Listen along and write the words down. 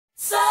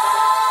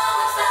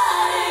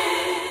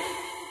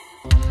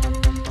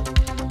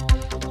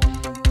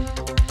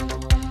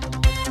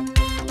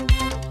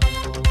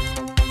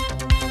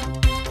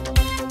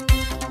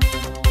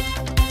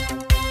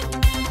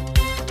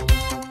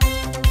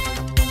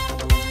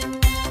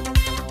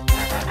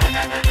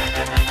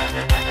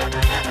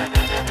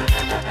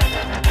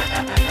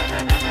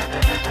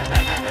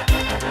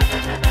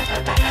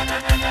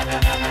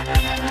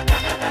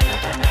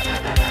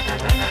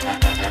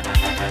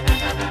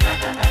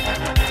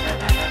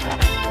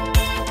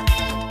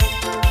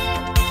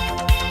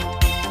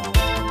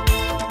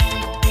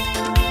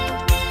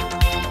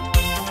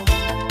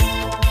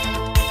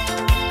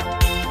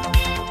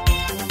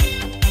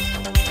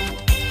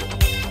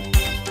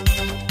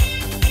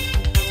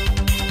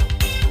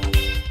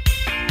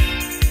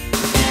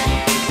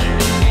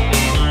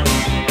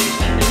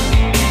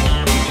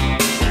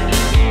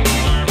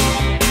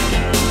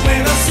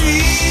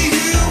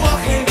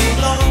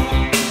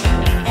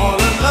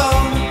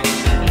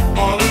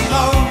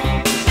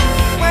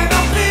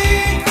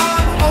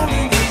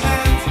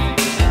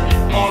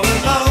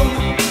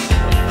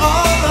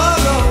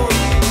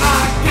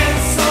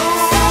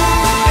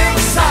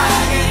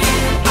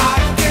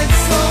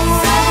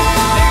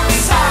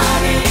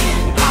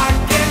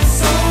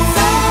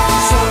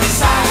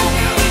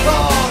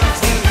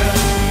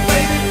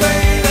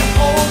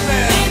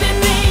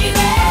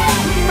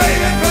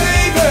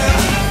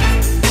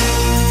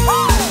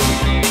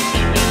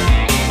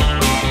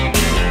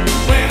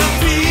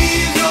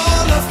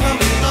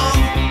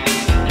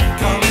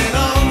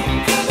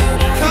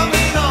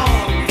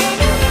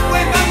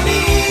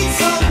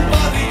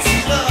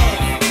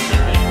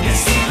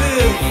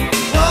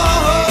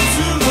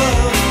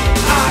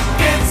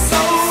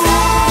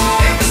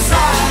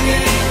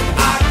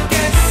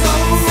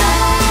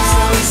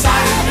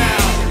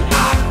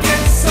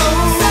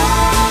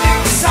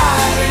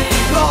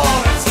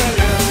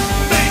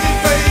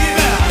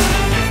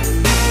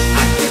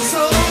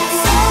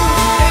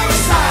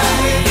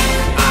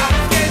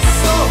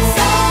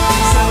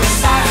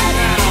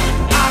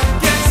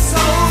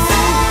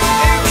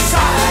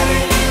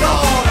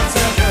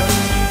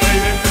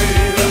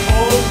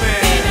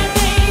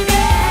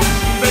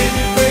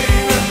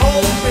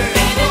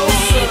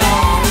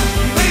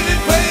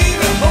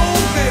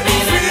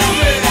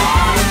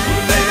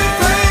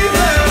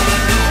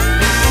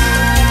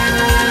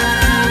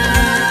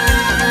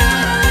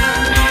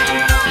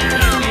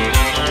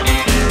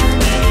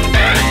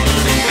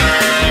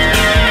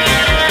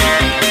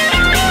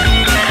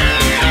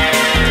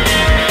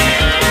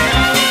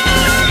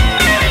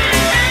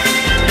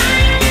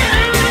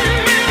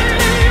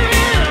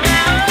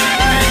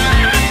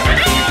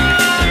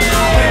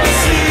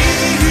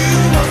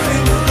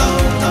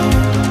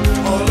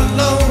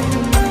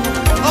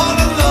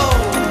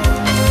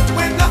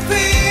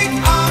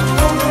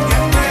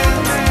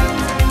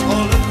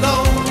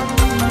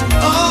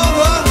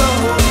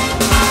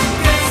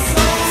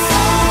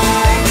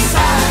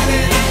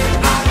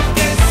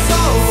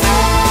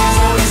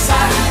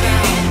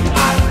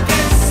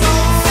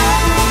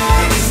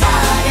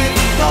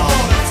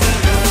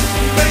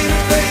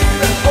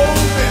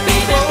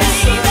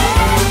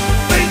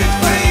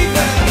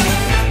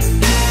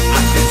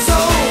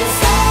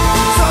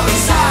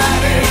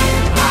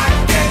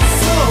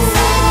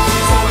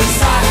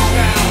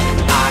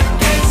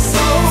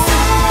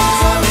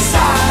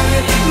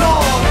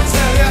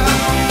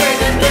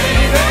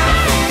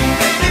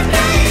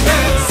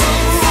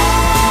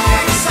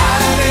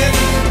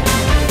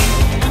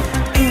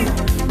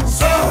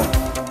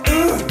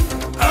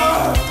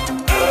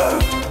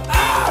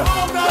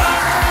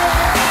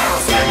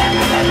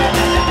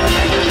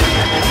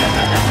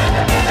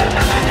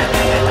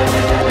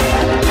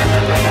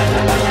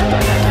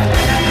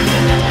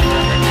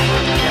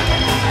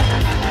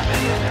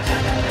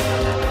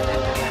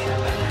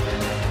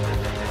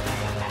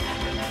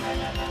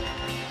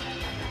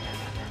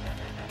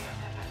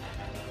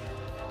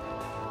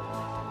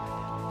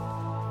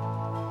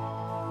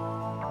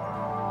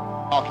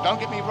market. Don't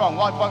get me wrong,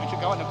 I voted to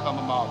go in the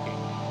common market.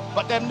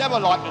 But they've never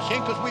liked us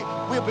in because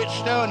we're a bit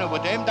sterner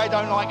with them. They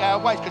don't like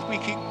our ways because we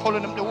keep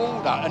pulling them to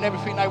order and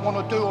everything they want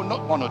to do or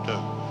not want to do.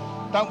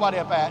 Don't worry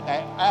about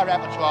that. Our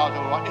abattoir's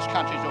all right. This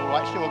country's all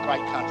right. It's still a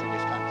great country,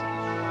 this country.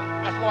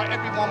 That's why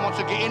everyone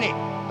wants to get in it.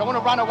 They want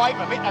to run away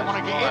from it. They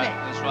want to get in it.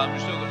 That's right. We've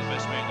still got the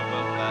best meat in the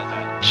world without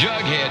that.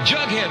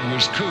 Jughead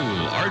was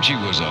cool. Archie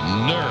was a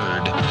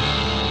nerd.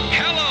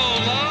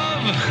 Hello,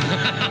 love.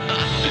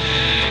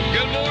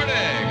 Good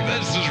morning.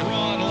 This is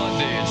Ron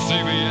Lundy at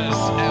CBS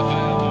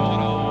FM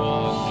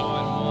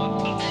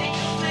 101.1.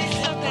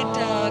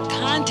 That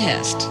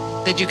contest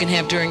that you can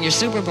have during your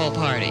Super Bowl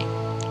party.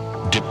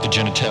 Dip the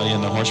genitalia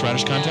in the horse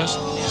riders contest?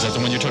 Is that the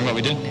one you're talking about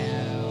we did?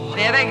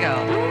 There they go.